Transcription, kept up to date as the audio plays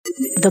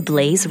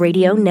TheBlaze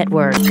Radio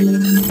Network.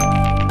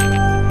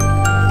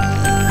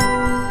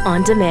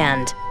 On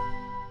demand.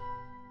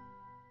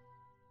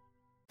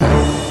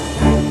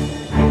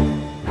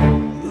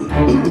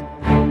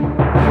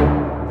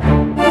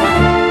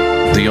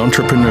 The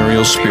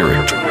entrepreneurial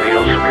spirit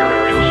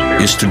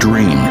is to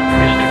dream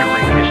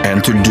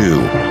and to do.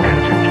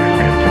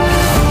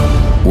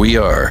 We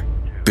are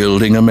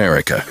building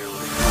America.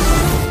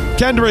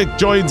 Kendrick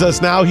joins us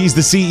now. He's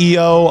the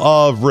CEO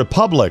of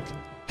Republic.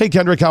 Hey,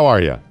 Kendrick, how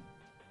are you?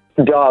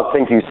 Doc,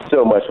 thank you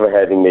so much for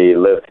having me.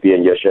 Love to be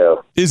on your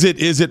show. Is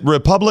it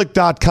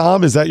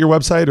republic.com? Is that your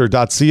website, or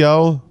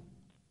 .co?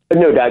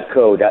 No,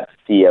 .co.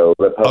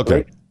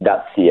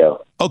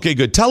 Republic.co. Okay,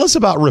 good. Tell us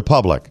about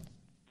Republic.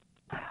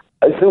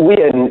 So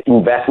we're an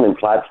investment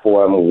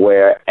platform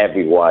where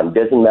everyone,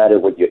 doesn't matter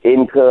what your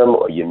income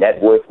or your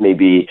net worth may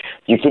be,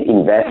 you can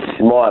invest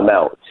small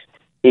amounts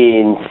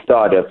in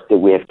startups that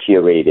we have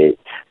curated,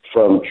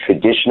 from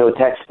traditional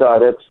tech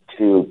startups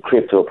to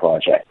crypto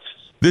projects.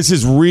 This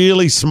is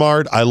really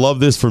smart. I love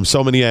this from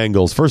so many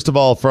angles. First of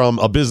all, from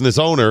a business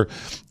owner,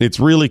 it's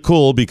really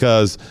cool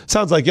because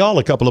sounds like y'all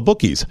a couple of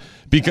bookies,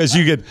 because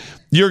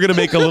you're going to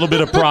make a little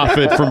bit of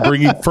profit from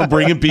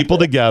bringing people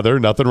together.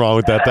 Nothing wrong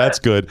with that. That's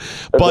good.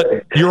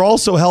 But you're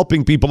also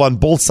helping people on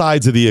both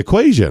sides of the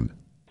equation.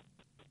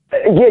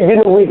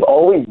 Yeah, we've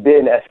always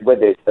been, as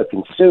whether it's a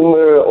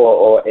consumer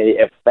or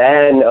a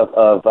fan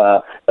of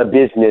a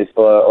business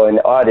or an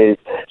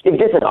artist, if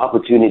there's an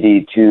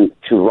opportunity to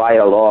ride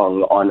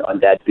along on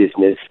that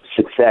business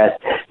success,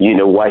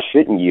 why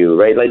shouldn't you,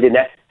 right? Like the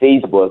next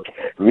Facebook,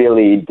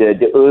 really,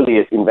 the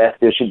earliest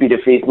investors should be the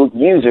Facebook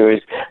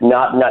users,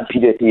 not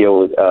Peter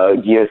Thiel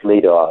years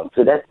later on.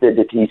 So that's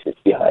the thesis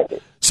behind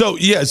it. So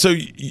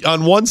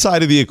on one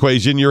side of the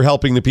equation, you're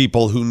helping the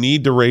people who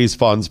need to raise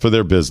funds for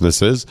their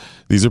businesses.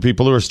 These are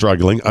people who are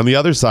struggling. On the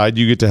other side,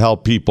 you get to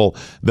help people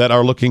that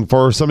are looking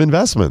for some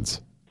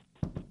investments.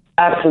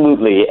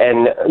 Absolutely.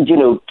 And,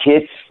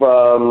 kids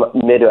from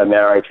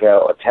Mid-America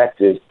or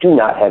Texas do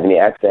not have any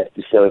access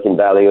to Silicon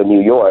Valley or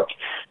New York.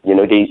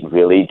 They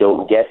really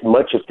don't get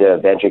much of the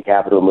venture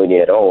capital money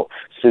at all.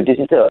 So this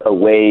is a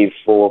way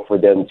for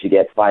them to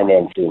get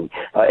financing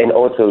and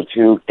also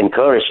to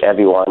encourage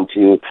everyone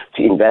to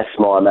invest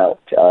small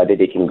amounts that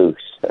they can lose.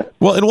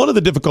 Well, and one of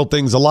the difficult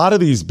things, a lot of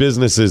these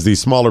businesses,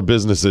 these smaller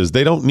businesses,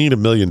 they don't need $1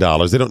 million.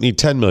 They don't need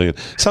 $10 million.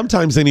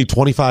 Sometimes they need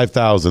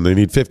 $25,000. They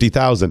need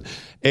 $50,000.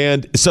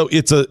 And so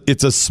it's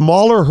a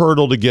smaller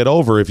hurdle to get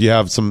over if you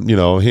have some,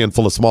 a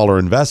handful of smaller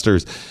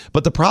investors.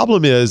 But the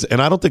problem is,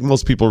 and I don't think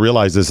most people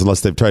realize this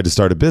unless they've tried to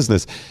start a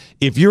business,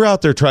 if you're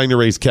out there trying to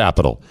raise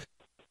capital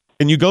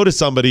and you go to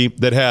somebody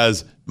that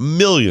has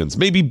millions,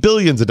 maybe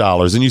billions of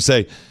dollars, and you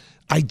say,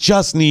 I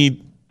just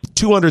need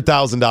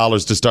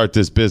 $200,000 to start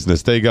this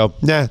business. They go,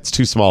 nah, it's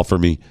too small for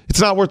me.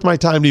 It's not worth my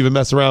time to even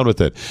mess around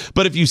with it.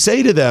 But if you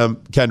say to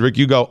them, Kendrick,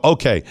 you go,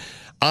 okay,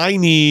 I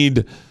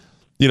need,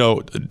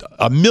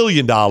 $1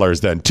 million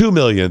then, $2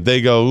 million.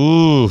 They go,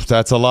 ooh,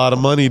 that's a lot of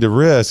money to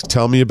risk.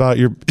 Tell me about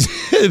your,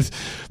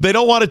 they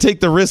don't want to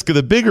take the risk of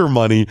the bigger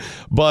money,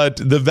 but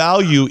the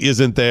value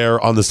isn't there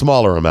on the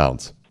smaller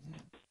amounts.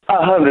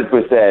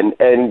 100%.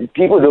 And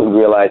people don't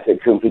realize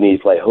that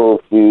companies like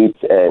Whole Foods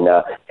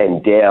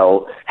and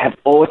Dell have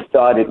all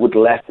started with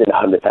less than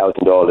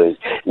 $100,000.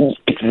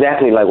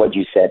 Exactly like what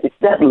you said. It's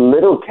that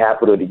little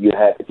capital that you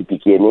have at the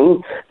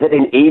beginning that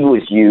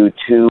enables you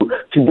to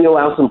build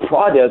out some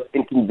products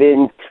and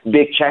convince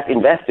big check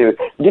investors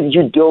that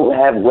you don't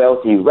have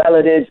wealthy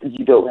relatives,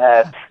 you don't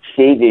have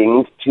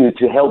savings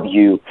to help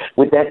you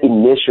with that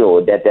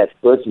initial, that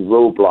first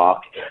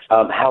roadblock.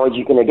 How are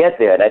you going to get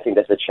there? And I think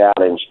that's a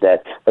challenge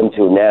that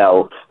until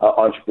now,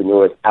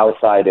 entrepreneurs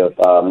outside of,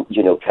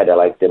 kind of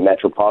like the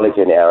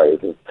metropolitan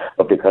areas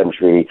of the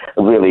country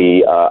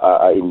really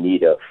are in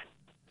need of.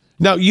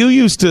 Now, you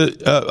used to,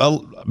 a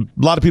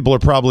lot of people are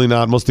probably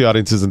not, most of the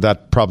audience isn't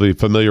that probably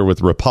familiar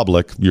with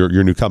Republic,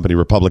 your new company,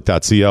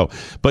 republic.co,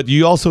 but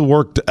you also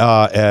worked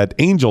at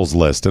Angel's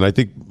List, and I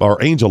think, or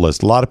Angel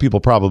List, a lot of people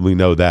probably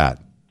know that.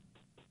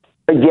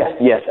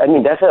 Yes. I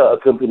mean, that's a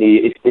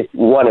company, it's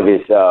one of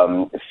its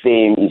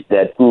fame is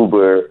that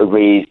Uber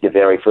raised the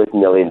very first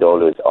 $1 million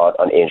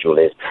on Angel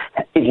List.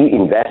 If you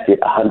invested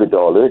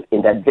 $100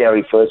 in that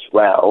very first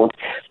round,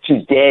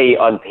 today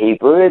on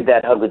paper,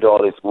 that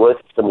 $100 worth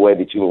somewhere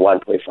between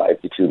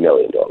 $1.5 to $2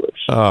 million.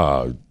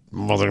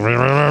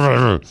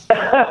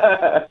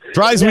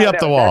 Drives me up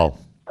the wall.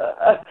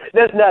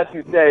 That's not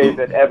to say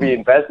that every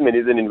investment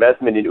is an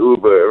investment in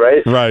Uber,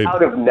 right? Right.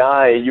 Out of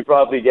 9, you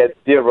probably get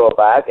 0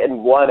 back,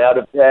 and 1 out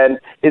of 10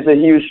 is a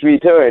huge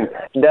return.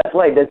 That's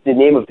the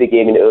name of the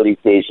game in early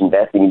stage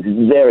investing.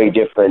 It's very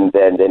different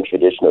than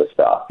traditional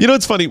stuff.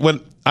 It's funny, when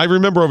I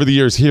remember over the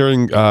years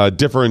hearing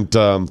different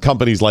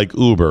companies like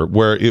Uber,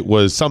 where it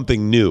was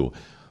something new,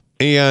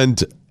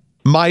 and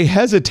my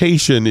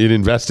hesitation in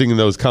investing in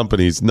those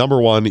companies,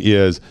 number one,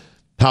 is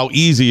How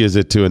easy is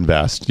it to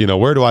invest?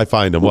 Where do I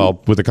find them?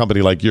 Well, with a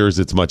company like yours,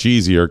 it's much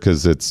easier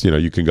because it's,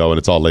 you can go and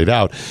it's all laid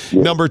out.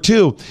 Number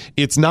two,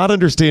 it's not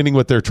understanding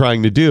what they're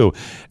trying to do,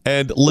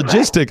 and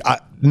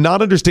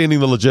not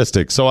understanding the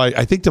logistics. So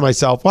I think to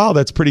myself, wow,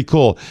 that's pretty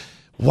cool.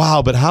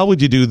 Wow, but how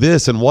would you do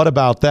this? And what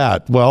about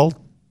that? Well,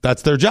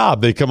 that's their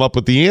job. They come up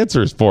with the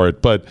answers for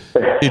it, but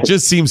it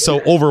just seems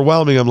so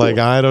overwhelming. I'm like,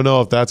 I don't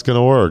know if that's going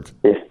to work.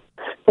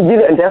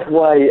 And that's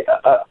why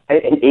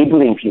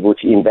enabling people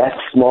to invest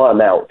small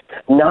amounts,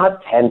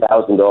 not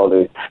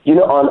 $10,000.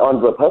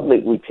 On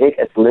Republic, we take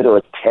as little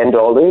as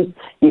 $10,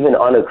 even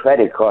on a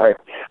credit card.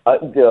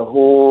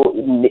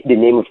 The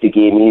name of the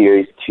game here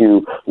is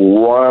to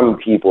warm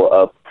people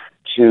up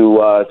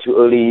to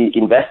early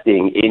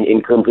investing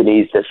in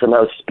companies that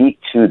somehow speak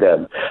to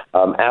them.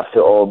 After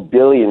all,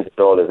 billions of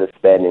dollars are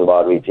spent in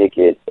lottery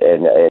tickets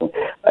and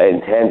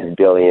tens of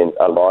billions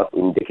are lost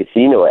in the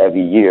casino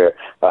every year.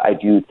 I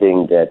do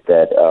think that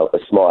a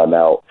small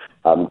amount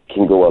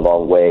can go a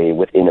long way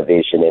with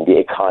innovation and the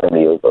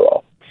economy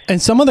overall. And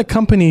some of the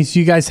companies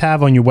you guys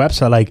have on your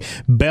website, like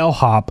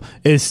Bellhop,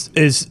 is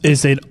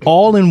an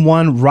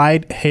all-in-one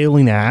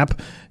ride-hailing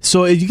app.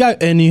 So you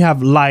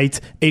have Light,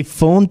 a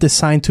phone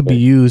designed to be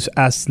used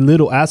as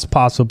little as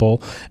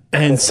possible,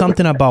 and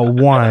something about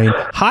wine,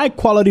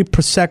 high-quality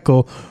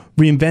Prosecco,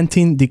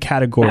 reinventing the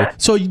category.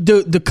 So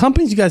the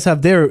companies you guys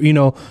have there,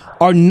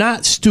 are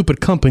not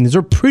stupid companies.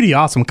 They're pretty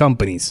awesome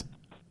companies.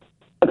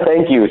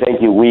 Thank you.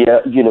 We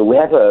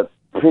have a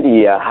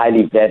pretty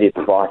highly vetted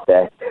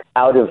process.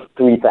 Out of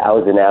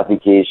 3,000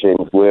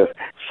 applications, we've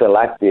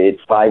selected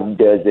 6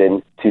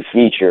 to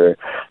feature.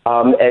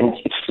 And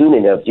soon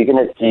enough, you're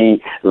going to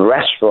see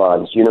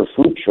restaurants,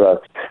 food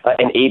trucks,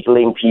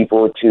 enabling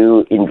people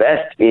to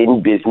invest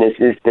in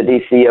businesses that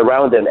they see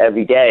around them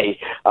every day,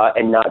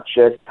 and not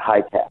just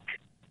high tech.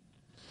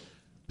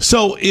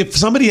 So if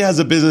somebody has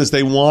a business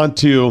they want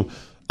to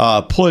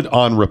put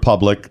on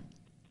Republic,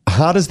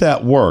 how does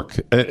that work?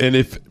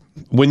 And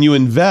when you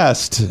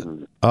invest,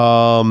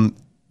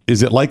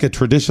 is it like a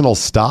traditional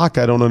stock?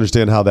 I don't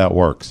understand how that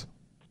works.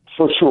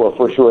 For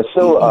sure.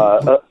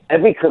 So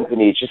every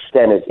company just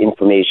standards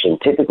information,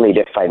 typically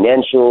their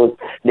financials,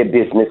 their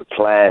business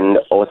plan,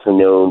 also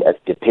known as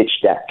the pitch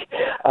deck.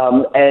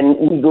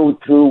 And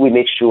we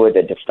make sure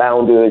that the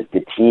founders,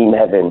 the team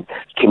haven't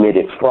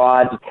committed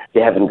fraud,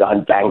 they haven't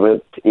gone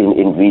bankrupt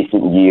in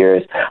recent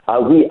years.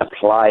 We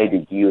apply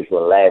the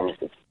usual lens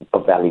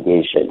of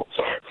validation.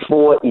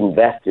 For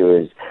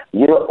investors,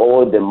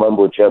 all the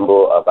mumbo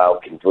jumbo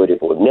about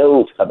convertible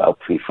notes, about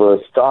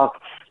preferred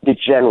stock, the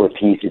general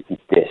thesis is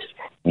this.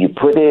 You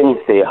put in,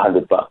 say,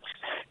 $100.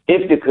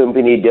 If the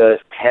company does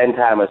 10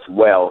 times as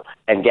well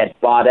and gets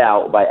bought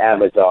out by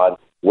Amazon,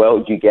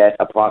 well, you get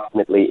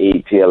approximately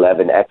 8 to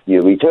 11x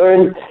your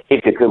return.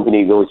 If the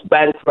company goes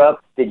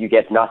bankrupt, then you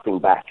get nothing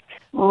back.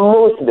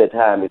 Most of the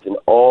time, it's an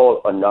all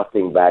or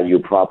nothing value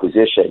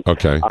proposition.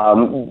 Okay.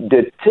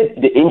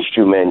 The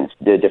instruments,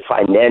 the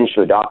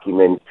financial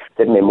documents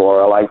that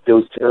memorialize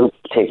those terms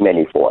take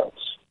many forms.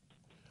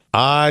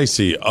 I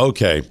see.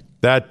 Okay.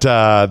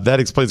 That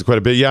explains it quite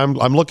a bit. Yeah,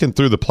 I'm looking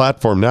through the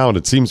platform now, and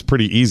it seems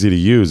pretty easy to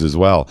use as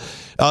well.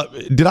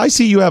 Did I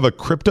see you have a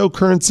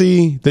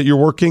cryptocurrency that you're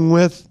working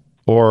with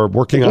or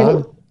working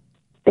on?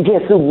 Yeah,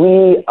 so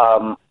we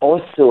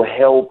also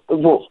help,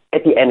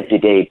 at the end of the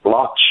day,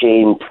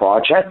 blockchain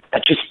projects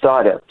are just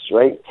startups,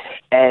 right?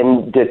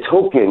 And the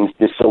tokens,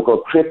 the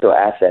so-called crypto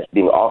assets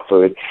being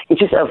offered, it's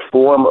just a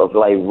form of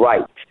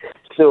rights.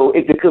 So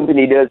if the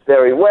company does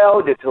very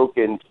well, the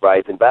tokens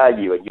rise in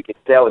value and you can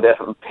sell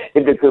them.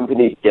 If the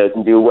company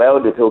doesn't do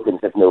well, the tokens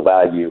have no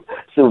value.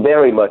 So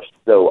very much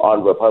so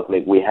on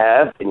Republic, we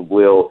have and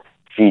will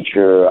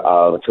feature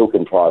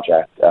token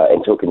projects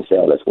and token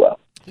sale as well.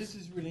 This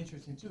is really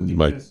interesting too.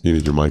 You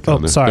need your mic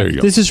on there. Sorry. There you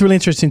go. This is really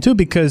interesting too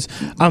because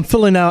I'm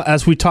filling out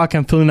as we talk.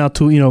 I'm filling out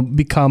to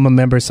become a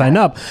member, sign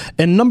up.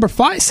 And number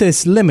 5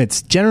 says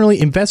limits.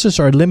 Generally, investors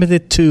are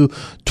limited to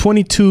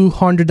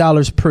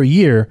 $2,200 per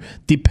year,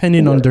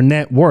 depending on their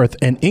net worth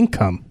and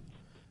income.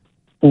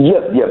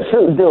 Yep.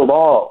 So the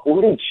law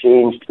only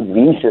changed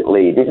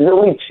recently. This is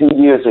only 2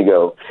 years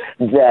ago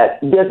that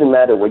it doesn't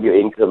matter what your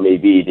income may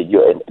be that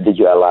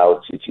you're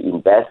allowed to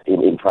invest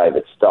in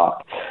private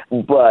stock.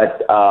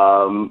 But,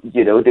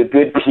 the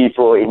good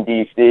people in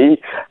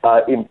D.C.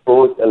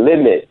 Imposed a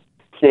limit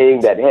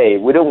saying that, hey,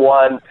 we don't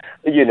want,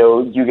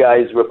 you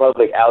guys,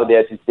 Republic, out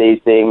there to say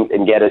things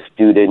and get a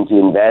student to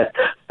invest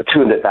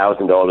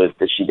 $200,000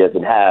 that she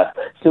doesn't have.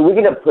 So we're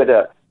going to put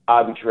a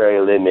arbitrary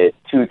limit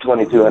to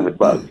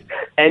 $2,200.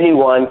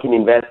 Anyone can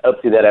invest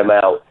up to that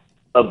amount.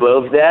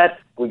 Above that,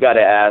 we got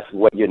to ask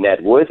what your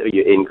net worth or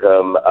your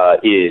income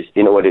is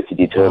in order to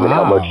determine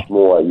how much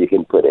more you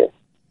can put in.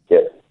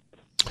 Yeah.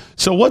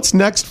 So what's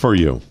next for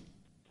you?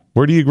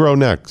 Where do you grow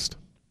next?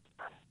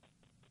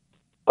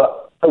 The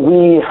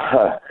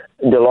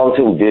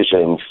long-term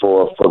vision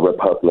for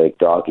Republic,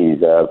 Doc,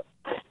 is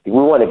we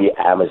want to be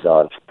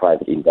Amazon for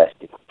private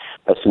investing.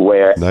 That's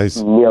where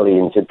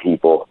millions of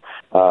people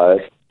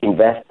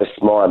invest a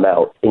small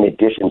amount in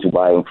addition to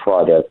buying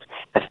products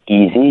as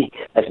easy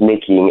as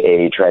making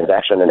a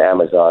transaction on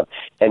Amazon.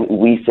 And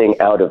we think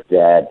out of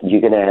that,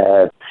 you're going to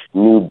have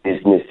new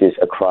businesses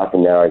across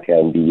America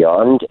and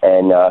beyond.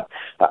 And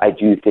I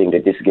do think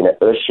that this is going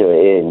to usher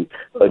in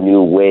a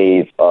new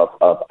wave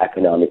of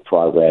economic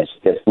progress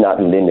that's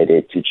not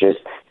limited to just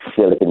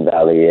Silicon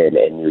Valley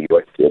and New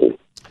York City.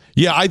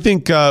 Yeah, I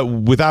think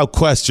without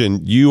question,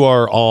 you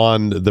are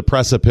on the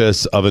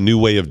precipice of a new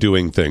way of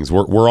doing things.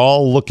 We're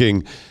all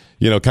looking,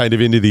 kind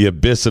of into the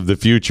abyss of the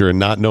future and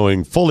not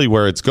knowing fully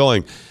where it's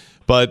going.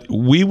 But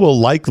we will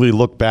likely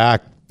look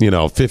back,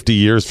 50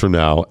 years from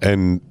now,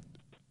 and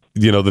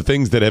the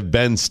things that have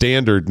been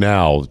standard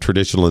now,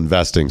 traditional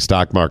investing,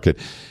 stock market,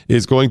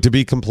 is going to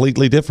be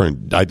completely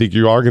different. I think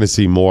you are going to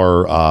see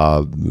more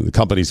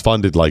companies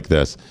funded like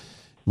this.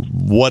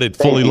 What it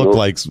fully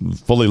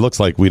looks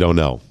like, we don't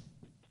know.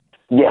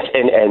 Yes,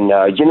 and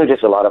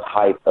there's a lot of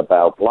hype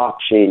about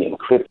blockchain and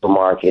crypto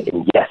market,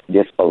 and yes,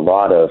 there's a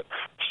lot of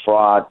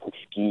fraud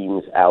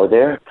schemes out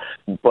there,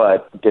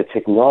 but the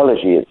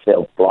technology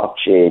itself,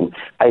 blockchain,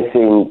 I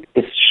think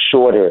it's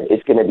shorter.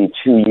 It's going to be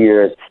 2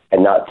 years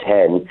and not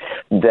 10,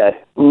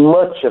 that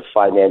much of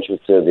financial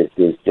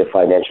services, the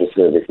financial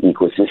service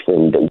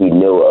ecosystem that we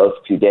know of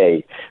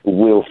today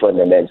will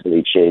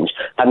fundamentally change.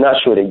 I'm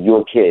not sure that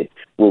your kid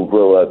will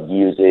grow up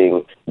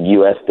using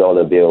U.S.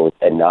 dollar bills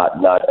and not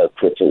a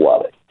crypto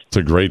wallet. It's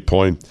a great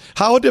point.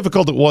 How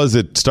difficult it was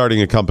at starting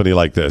a company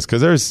like this?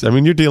 Because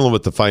you're dealing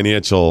with the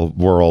financial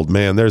world,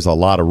 man. There's a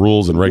lot of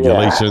rules and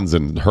regulations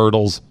and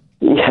hurdles.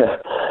 Yeah.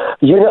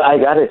 I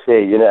got to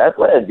say, as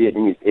a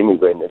Vietnamese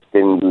immigrant that's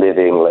been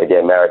living like the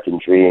American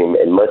dream,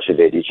 and much of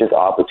it is just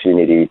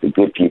opportunity the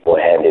good people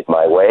handed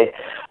my way.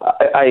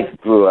 I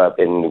grew up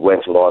and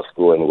went to law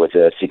school and was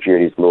a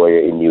securities lawyer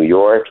in New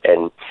York,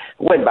 and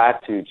went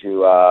back to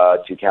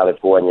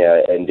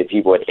California, and the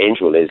people at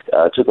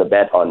AngelList took a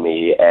bet on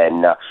me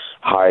and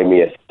hired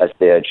me as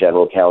their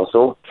general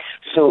counsel.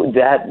 So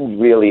that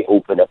really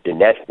opened up the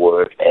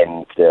network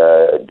and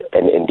the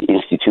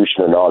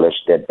institutional knowledge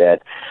that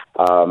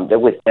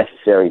was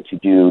necessary to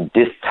do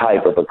this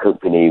type of a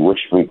company, which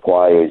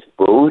requires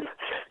both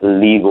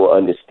legal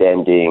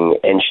understanding,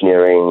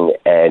 engineering,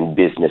 and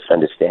business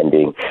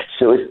understanding.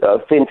 So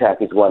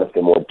fintech is one of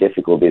the more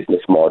difficult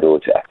business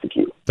models to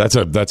execute. That's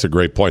a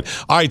great point.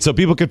 All right, so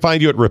people can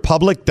find you at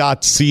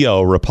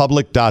republic.co,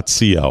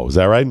 republic.co. Is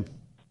that right?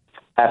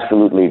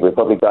 Absolutely,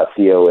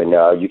 republic.co,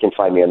 and you can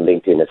find me on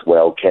LinkedIn as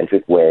well,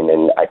 Kendrick Wynn,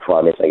 and I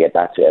promise I get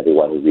back to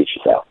everyone who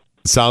reaches out.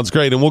 Sounds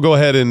great, and we'll go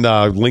ahead and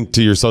link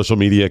to your social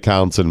media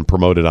accounts and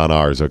promote it on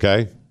ours,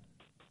 okay?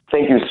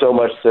 Thank you so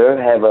much,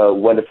 sir. Have a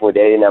wonderful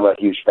day, and I'm a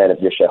huge fan of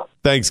your show.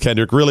 Thanks,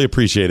 Kendrick. Really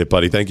appreciate it,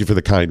 buddy. Thank you for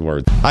the kind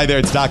words. Hi there,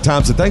 it's Doc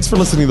Thompson. Thanks for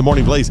listening to The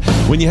Morning Blaze.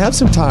 When you have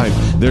some time,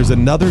 there's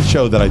another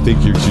show that I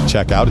think you should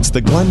check out. It's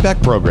the Glenn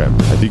Beck program.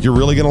 I think you're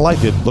really going to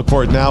like it. Look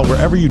for it now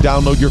wherever you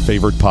download your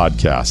favorite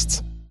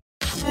podcasts.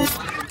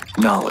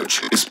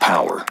 Knowledge is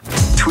power.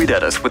 Tweet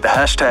at us with the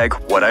hashtag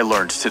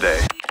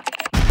 #WhatILearnedToday.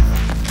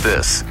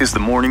 This is The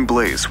Morning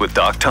Blaze with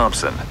Doc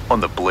Thompson on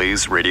the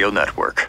Blaze Radio Network.